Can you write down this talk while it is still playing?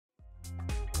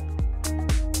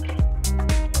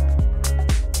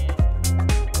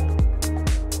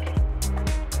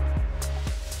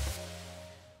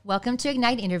Welcome to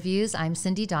Ignite Interviews. I'm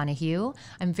Cyndi Donahue.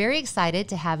 I'm very excited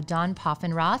to have Don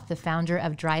Poffenroth, the founder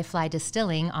of Dry Fly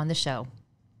Distilling, on the show.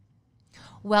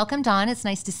 Welcome, Don. It's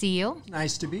nice to see you.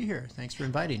 Nice to be here. Thanks for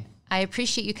inviting. I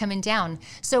appreciate you coming down.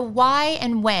 So why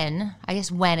and when, I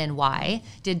guess when and why,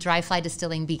 did Dry Fly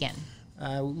Distilling begin?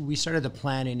 We started the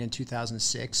planning in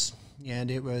 2006,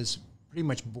 and it was pretty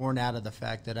much born out of the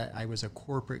fact that I was a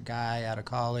corporate guy out of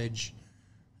college,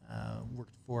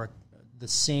 worked for the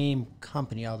same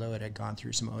company, although it had gone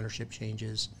through some ownership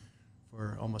changes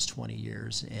for almost 20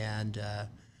 years, and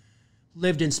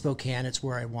lived in Spokane. It's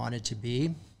where I wanted to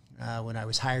be. When I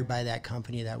was hired by that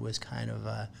company, that was kind of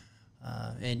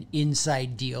an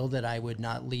inside deal that I would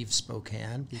not leave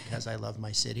Spokane because I love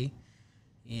my city.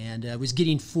 And I was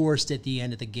getting forced at the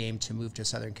end of the game to move to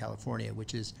Southern California,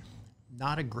 which is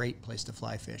not a great place to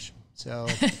fly fish. So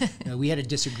we had a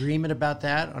disagreement about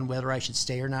that on whether I should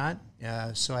stay or not.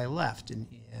 So I left, and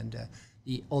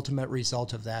the ultimate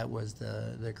result of that was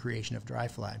the creation of Dry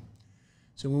Fly.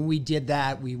 So when we did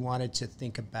that, we wanted to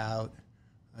think about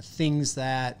things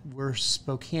that were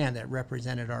Spokane, that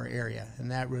represented our area, and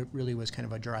that really was kind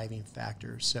of a driving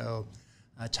factor. So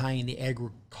tying the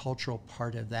agricultural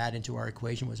part of that into our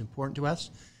equation was important to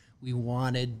us. We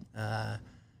wanted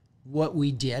what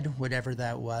we did, whatever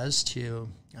that was, to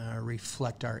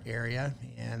reflect our area,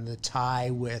 and the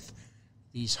tie with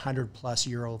these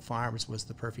 100-plus-year-old farms was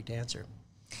the perfect answer.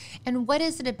 And what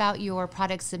is it about your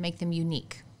products that make them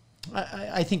unique?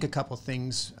 I think a couple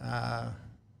things,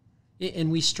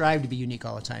 and we strive to be unique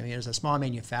all the time. As a small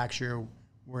manufacturer,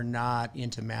 we're not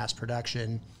into mass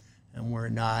production, and we're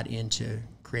not into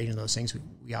creating those things.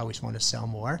 We always want to sell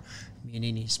more. I mean,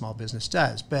 any small business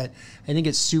does. But I think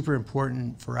it's super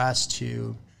important for us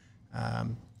to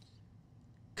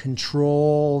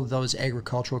control those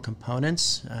agricultural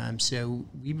components. So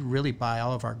we really buy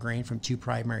all of our grain from two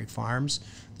primary farms.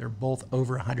 They're both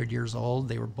over 100 years old.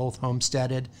 They were both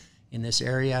homesteaded in this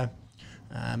area.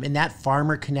 And that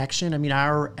farmer connection, I mean,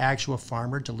 our actual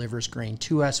farmer delivers grain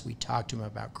to us. We talk to him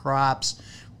about crops.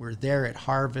 We're there at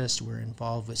harvest. We're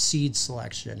involved with seed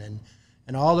selection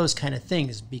and all those kind of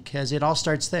things, because it all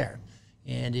starts there.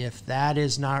 And if that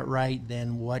is not right,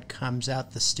 then what comes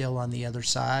out the still on the other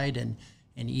side, and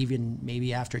even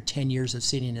maybe after 10 years of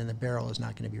sitting in the barrel, is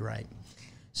not going to be right.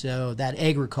 So that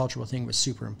agricultural thing was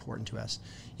super important to us.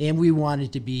 And we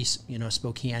wanted to be,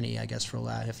 Spokaney, I guess, for a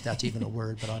lot, if that's even a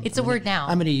word. But it's a word now.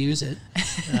 I'm going to use it.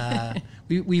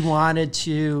 We wanted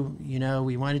to,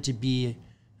 we wanted to be,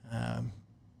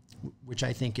 which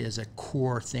I think is a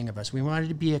core thing of us. We wanted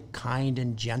to be a kind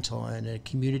and gentle and a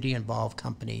community-involved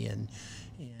company,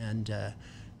 and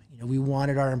we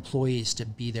wanted our employees to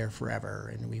be there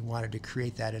forever, and we wanted to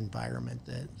create that environment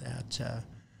that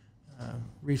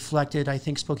reflected, I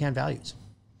think, Spokane values.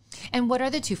 And what are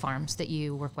the two farms that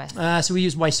you work with? So we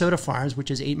use Wayzata Farms, which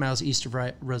is 8 miles east of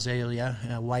Rosalia.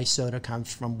 Wayzata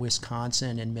comes from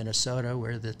Wisconsin and Minnesota,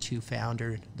 where the two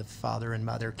founders, the father and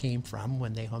mother, came from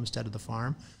when they homesteaded the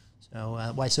farm. So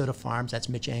Wayzata Farms, that's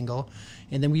Mitch Engel.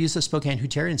 And then we use the Spokane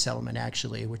Hutterian Settlement,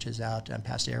 actually, which is out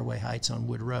past Airway Heights on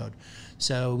Wood Road.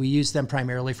 So we use them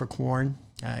primarily for corn.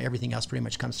 Everything else pretty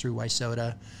much comes through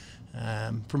Wayzata.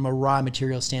 From a raw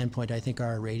material standpoint, I think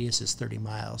our radius is 30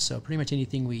 miles. So pretty much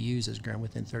anything we use is grown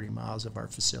within 30 miles of our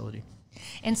facility.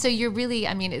 And so you're really,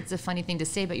 I mean, it's a funny thing to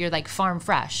say, but you're like farm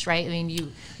fresh, right? I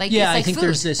mean, I think food.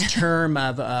 There's this term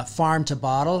of farm to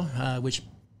bottle, which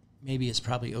maybe is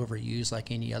probably overused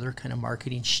like any other kind of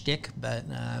marketing shtick. But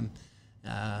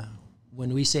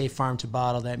when we say farm to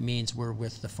bottle, that means we're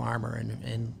with the farmer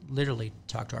and literally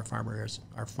talk to our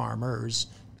farmers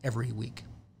every week.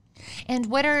 And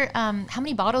what are how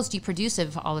many bottles do you produce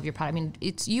of all of your product? I mean,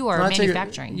 you are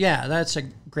manufacturing. That's a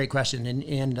great question,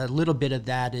 and a little bit of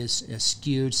that is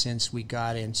skewed since we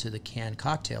got into the canned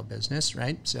cocktail business,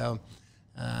 right? So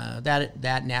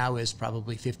that now is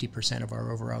probably 50% of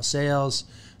our overall sales.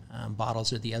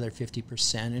 Bottles are the other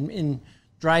 50%, and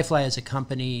Dry Fly as a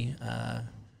company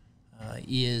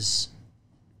is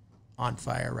on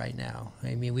fire right now.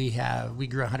 I mean, we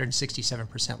grew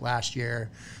 167% last year.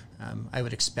 I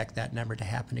would expect that number to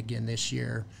happen again this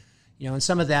year. And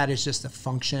some of that is just a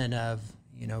function of,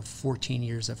 14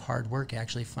 years of hard work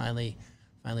actually finally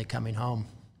coming home.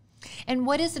 And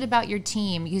what is it about your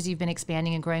team, because you've been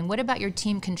expanding and growing, what about your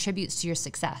team contributes to your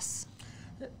success?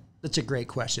 That's a great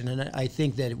question, and I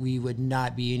think that we would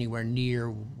not be anywhere near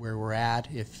where we're at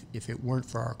if it weren't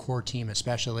for our core team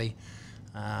especially.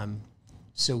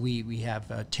 So we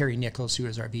have Terry Nichols, who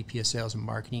is our VP of Sales and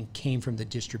Marketing, came from the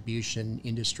distribution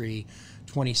industry,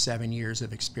 27 years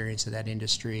of experience in that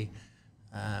industry.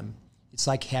 It's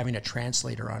like having a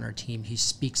translator on our team. He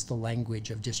speaks the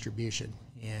language of distribution,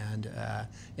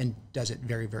 and does it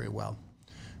very, very well.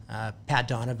 Pat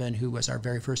Donovan, who was our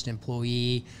very first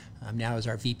employee, now is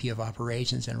our VP of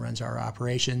operations and runs our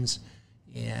operations.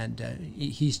 And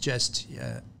he's just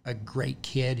a great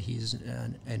kid. He's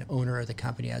an owner of the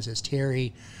company, as is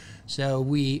Terry. So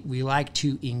we like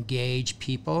to engage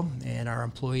people and our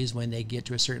employees when they get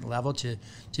to a certain level to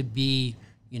be,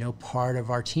 part of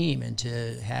our team and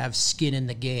to have skin in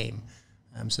the game,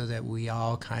 so that we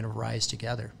all kind of rise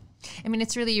together. I mean,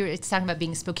 it's talking about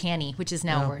being Spokaney, which is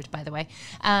now a word, by the way,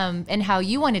 and how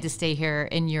you wanted to stay here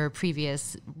in your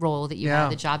previous role that you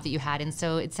had, the job that you had. And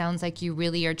so it sounds like you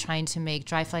really are trying to make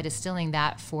Dry Fly Distilling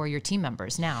that for your team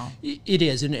members now. It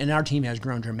is, and our team has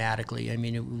grown dramatically. I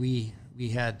mean, we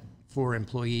had 4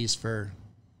 employees for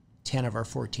 10 of our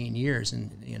 14 years,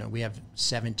 and we have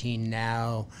 17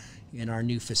 now. In our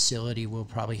new facility, we'll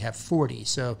probably have 40.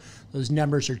 So those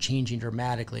numbers are changing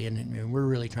dramatically, and we're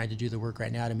really trying to do the work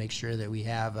right now to make sure that we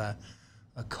have a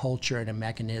culture and a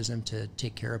mechanism to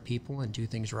take care of people and do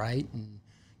things right and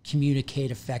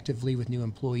communicate effectively with new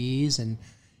employees. And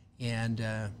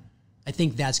I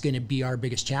think that's going to be our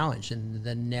biggest challenge in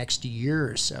the next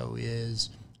year or so,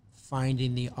 is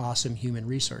finding the awesome human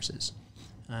resources.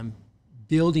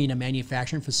 Building a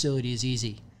manufacturing facility is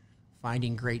easy.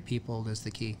 Finding great people is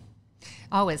the key.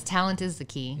 Always, talent is the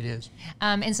key. It is.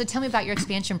 And so tell me about your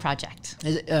expansion project.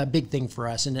 It's a big thing for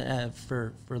us, and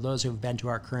for those who have been to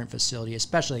our current facility,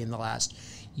 especially in the last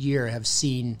year, have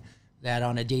seen that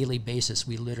on a daily basis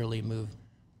we literally move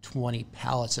 20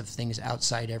 pallets of things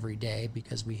outside every day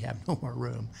because we have no more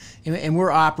room. And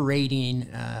we're operating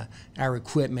our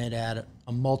equipment at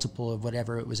a multiple of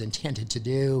whatever it was intended to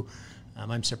do.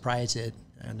 I'm surprised that,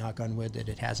 knock on wood, that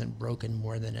it hasn't broken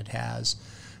more than it has.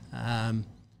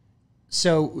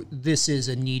 So this is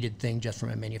a needed thing just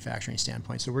from a manufacturing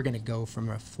standpoint. So we're going to go from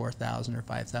a 4,000 or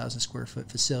 5,000 square foot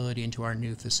facility into our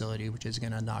new facility, which is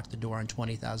going to knock the door on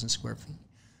 20,000 square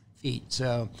feet.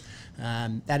 So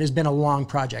that has been a long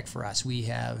project for us. We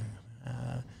have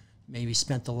maybe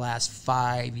spent the last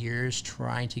 5 years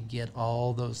trying to get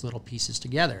all those little pieces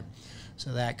together.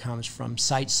 So that comes from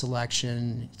site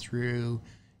selection through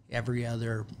every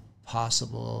other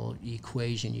possible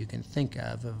equation you can think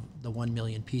of the 1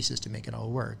 million pieces to make it all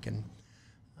work. And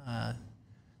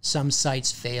some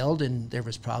sites failed, and there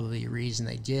was probably a reason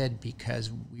they did,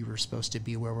 because we were supposed to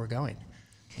be where we're going.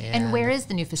 And where is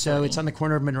the new facility? So it's on the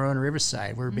corner of Monroe and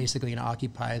Riverside. We're basically going to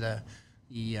occupy the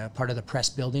part of the press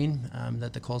building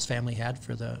that the Coles family had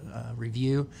for the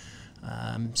review.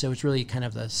 So it's really kind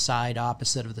of the side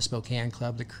opposite of the Spokane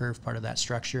Club, the curved part of that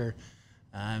structure.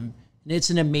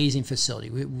 It's an amazing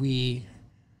facility.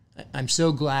 I'm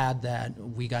so glad that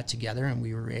we got together and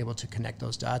we were able to connect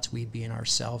those dots, we being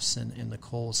ourselves and the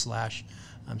Coles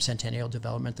 / Centennial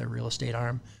Development, their real estate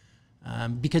arm,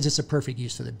 because it's a perfect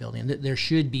use for the building. There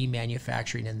should be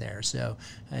manufacturing in there. So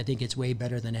I think it's way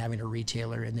better than having a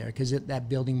retailer in there, because that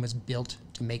building was built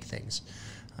to make things.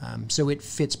 So it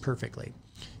fits perfectly.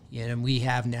 And we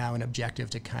have now an objective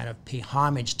to kind of pay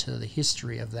homage to the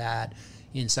history of that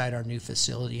inside our new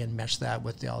facility and mesh that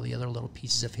with all the other little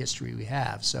pieces of history we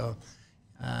have. So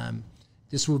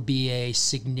this will be a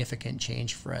significant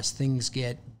change for us. Things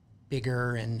get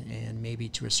bigger and maybe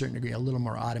to a certain degree a little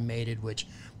more automated, which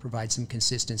provides some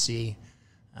consistency.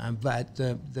 But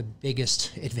the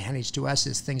biggest advantage to us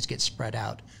is things get spread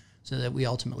out so that we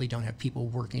ultimately don't have people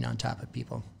working on top of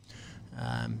people.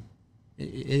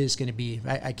 It is going to be,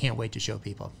 I can't wait to show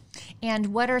people.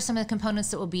 And what are some of the components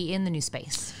that will be in the new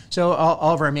space? So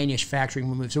all of our manufacturing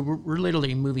will move. So we're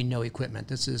literally moving no equipment.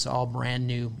 This is all brand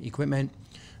new equipment.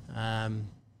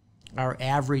 Our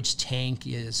average tank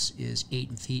is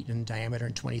 8 feet in diameter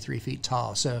and 23 feet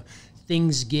tall. So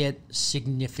things get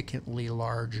significantly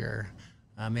larger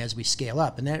as we scale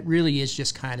up. And that really is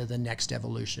just kind of the next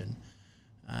evolution.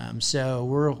 So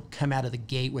we'll come out of the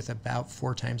gate with about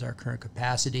 4 times our current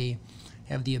capacity,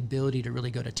 have the ability to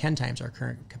really go to 10 times our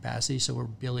current capacity. So we're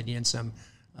building in some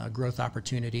growth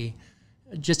opportunity,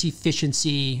 just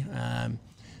efficiency.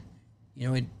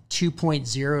 In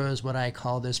 2.0 is what I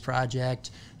call this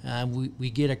project. We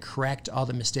get to correct all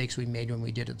the mistakes we made when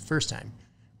we did it the first time.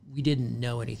 We didn't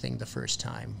know anything the first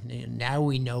time. And now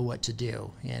we know what to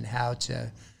do and how to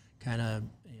kind of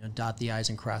dot the I's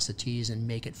and cross the T's and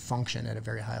make it function at a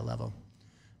very high level.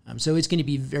 So it's going to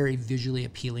be very visually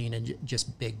appealing and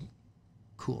just big,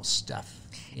 cool stuff.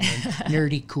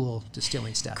 Nerdy, cool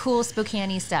distilling stuff. Cool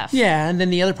Spokaney stuff. Yeah, and then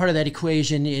the other part of that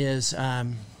equation is, a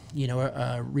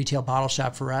retail bottle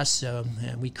shop for us. So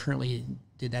we currently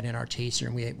did that in our taster,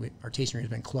 and our tasting room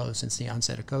has been closed since the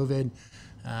onset of COVID.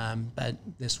 But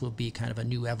this will be kind of a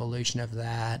new evolution of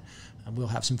that. We'll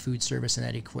have some food service in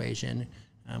that equation.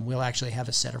 We'll actually have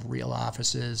a set of real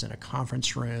offices and a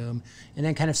conference room, and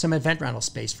then kind of some event rental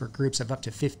space for groups of up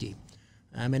to 50.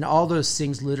 And all those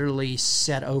things literally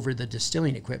set over the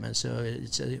distilling equipment. So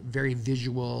it's a very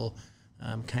visual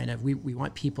we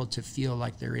want people to feel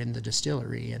like they're in the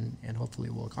distillery, and hopefully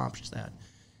we'll accomplish that.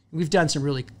 We've done some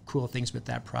really cool things with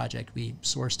that project. We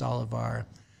sourced all of our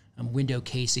window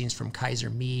casings from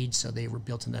Kaiser Mead, so they were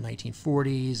built in the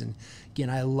 1940s. And again,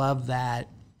 I love that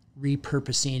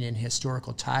repurposing and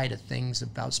historical tie to things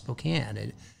about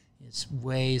Spokane. It's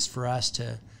ways for us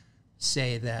to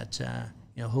say that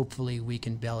hopefully we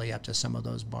can belly up to some of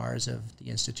those bars of the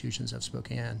institutions of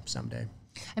Spokane someday.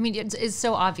 I mean, it's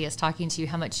so obvious talking to you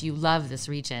how much you love this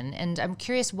region. And I'm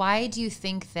curious, why do you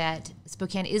think that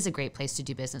Spokane is a great place to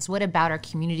do business? What about our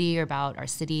community or about our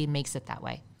city makes it that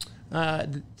way?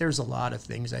 There's a lot of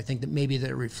things, I think, that maybe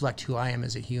that reflect who I am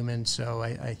as a human. So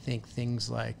I think things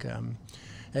like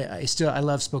I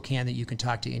love Spokane, that you can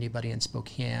talk to anybody in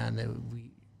Spokane, that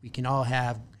we can all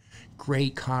have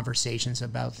great conversations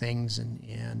about things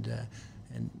and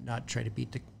not try to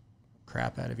beat the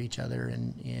crap out of each other,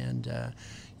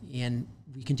 and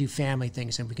we can do family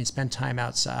things, and we can spend time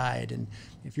outside. And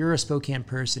if you're a Spokane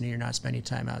person and you're not spending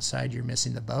time outside, you're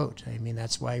missing the boat. I mean,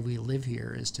 that's why we live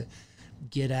here, is to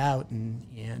get out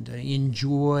and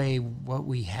enjoy what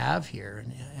we have here.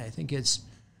 And I think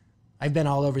I've been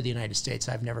all over the United States.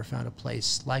 I've never found a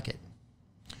place like it.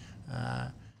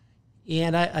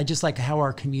 And I just like how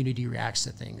our community reacts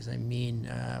to things. I mean,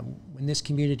 when this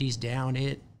community's down,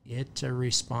 it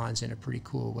responds in a pretty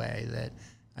cool way that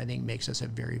I think makes us a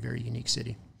very, very unique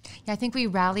city. Yeah, I think we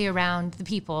rally around the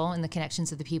people and the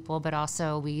connections of the people, but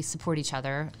also we support each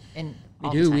other. We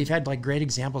do. We've had great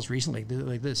examples recently,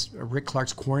 like this Rick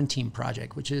Clark's quarantine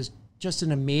project, which is just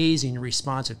an amazing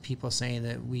response of people saying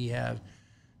that we have,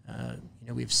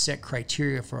 we've set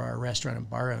criteria for our restaurant and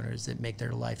bar owners that make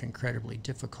their life incredibly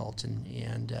difficult,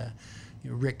 and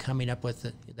Rick coming up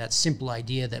with that simple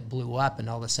idea that blew up and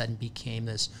all of a sudden became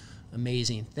this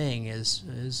amazing thing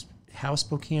is how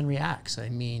Spokane reacts. I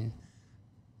mean,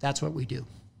 that's what we do.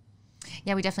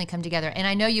 Yeah, we definitely come together. And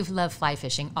I know you've loved fly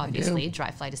fishing, obviously, Dry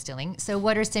Fly Distilling. So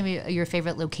what are some of your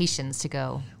favorite locations to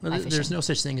go fly fishing? There's no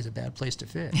such thing as a bad place to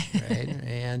fish, right?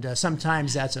 And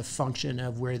sometimes that's a function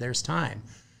of where there's time.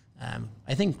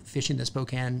 I think fishing the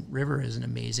Spokane River is an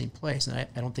amazing place, and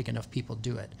I don't think enough people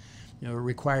do it. It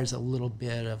requires a little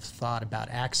bit of thought about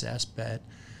access, but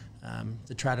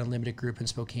the Trout Unlimited group in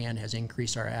Spokane has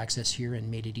increased our access here and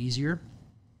made it easier.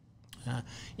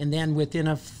 And then within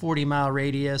a 40-mile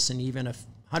radius and even a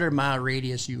 100-mile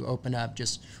radius, you open up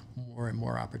just more and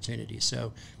more opportunities.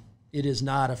 So it is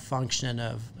not a function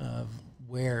of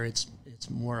where, it's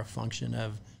more a function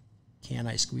of, can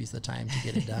I squeeze the time to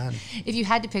get it done? If you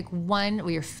had to pick one or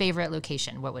your favorite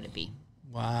location, what would it be?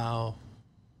 Wow.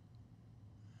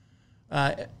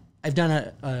 I've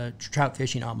done a trout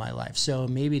fishing all my life, so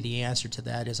maybe the answer to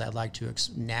that is I'd like to,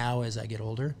 now as I get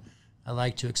older, I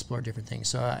like to explore different things.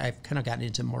 So I've kind of gotten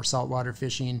into more saltwater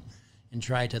fishing and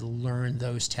tried to learn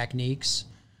those techniques.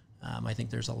 I think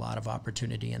there's a lot of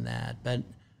opportunity in that. But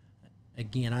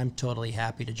again, I'm totally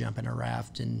happy to jump in a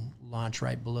raft and launch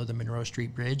right below the Monroe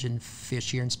Street Bridge and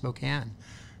fish here in Spokane.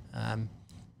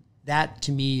 That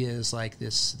to me is like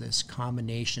this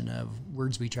combination of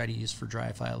words we try to use for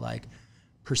dry fly, like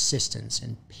persistence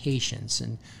and patience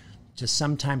and to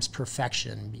sometimes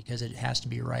perfection, because it has to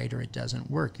be right or it doesn't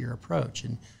work, your approach.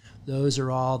 And those are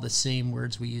all the same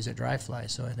words we use at Dry Fly,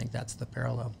 so I think that's the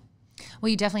parallel. Well,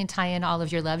 you definitely tie in all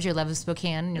of your love of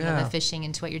Spokane, your love of fishing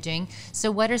into what you're doing.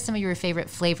 So what are some of your favorite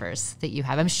flavors that you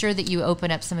have? I'm sure that you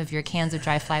open up some of your cans of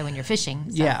Dry Fly when you're fishing.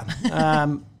 So. Yeah.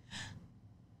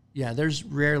 Yeah, there's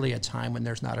rarely a time when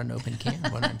there's not an open can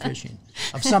when I'm fishing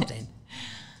of something.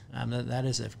 That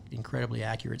is an incredibly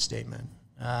accurate statement.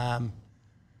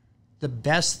 The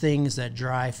best things that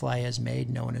Dry Fly has made,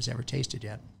 no one has ever tasted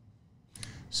yet.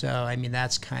 So, I mean,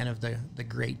 that's kind of the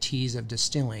great tease of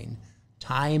distilling.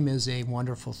 Time is a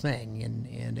wonderful thing,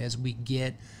 and as we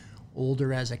get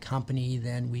older as a company,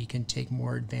 then we can take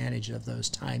more advantage of those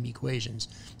time equations.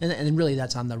 And really,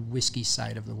 that's on the whiskey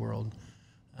side of the world.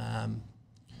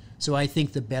 So I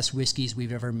think the best whiskeys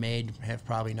we've ever made have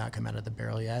probably not come out of the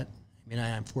barrel yet. I mean,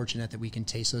 I'm fortunate that we can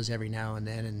taste those every now and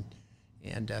then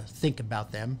and think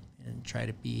about them and try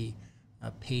to be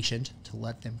patient to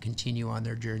let them continue on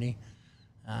their journey.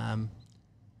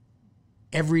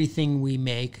 Everything we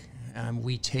make,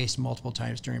 we taste multiple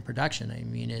times during production. I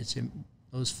mean, it's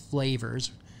those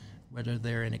flavors, whether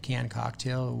they're in a canned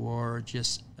cocktail or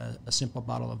just a simple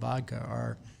bottle of vodka,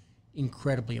 are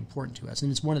incredibly important to us. And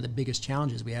it's one of the biggest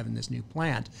challenges we have in this new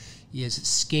plant is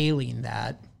scaling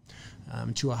that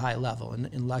to a high level.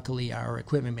 And luckily, our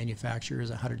equipment manufacturer is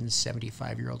a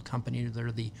 175-year-old company.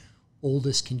 They're the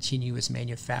oldest continuous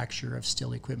manufacturer of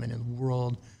still equipment in the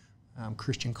world.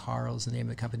 Christian Karl is the name of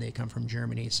the company. They come from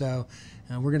Germany. So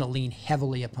we're going to lean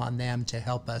heavily upon them to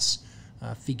help us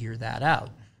figure that out.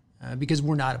 Because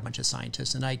we're not a bunch of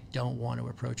scientists, and I don't want to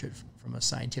approach it from a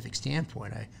scientific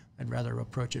standpoint. I'd rather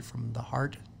approach it from the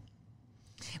heart.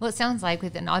 Well, it sounds like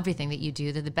with everything that you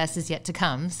do, that the best is yet to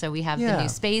come. So we have the new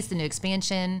space, the new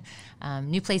expansion,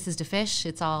 new places to fish.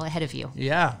 It's all ahead of you.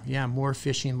 Yeah, more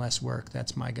fishing, less work.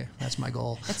 That's my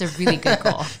goal. That's a really good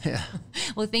goal. Yeah.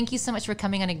 Well, thank you so much for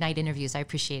coming on Ignite Interviews. I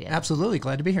appreciate it. Absolutely.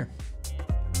 Glad to be here.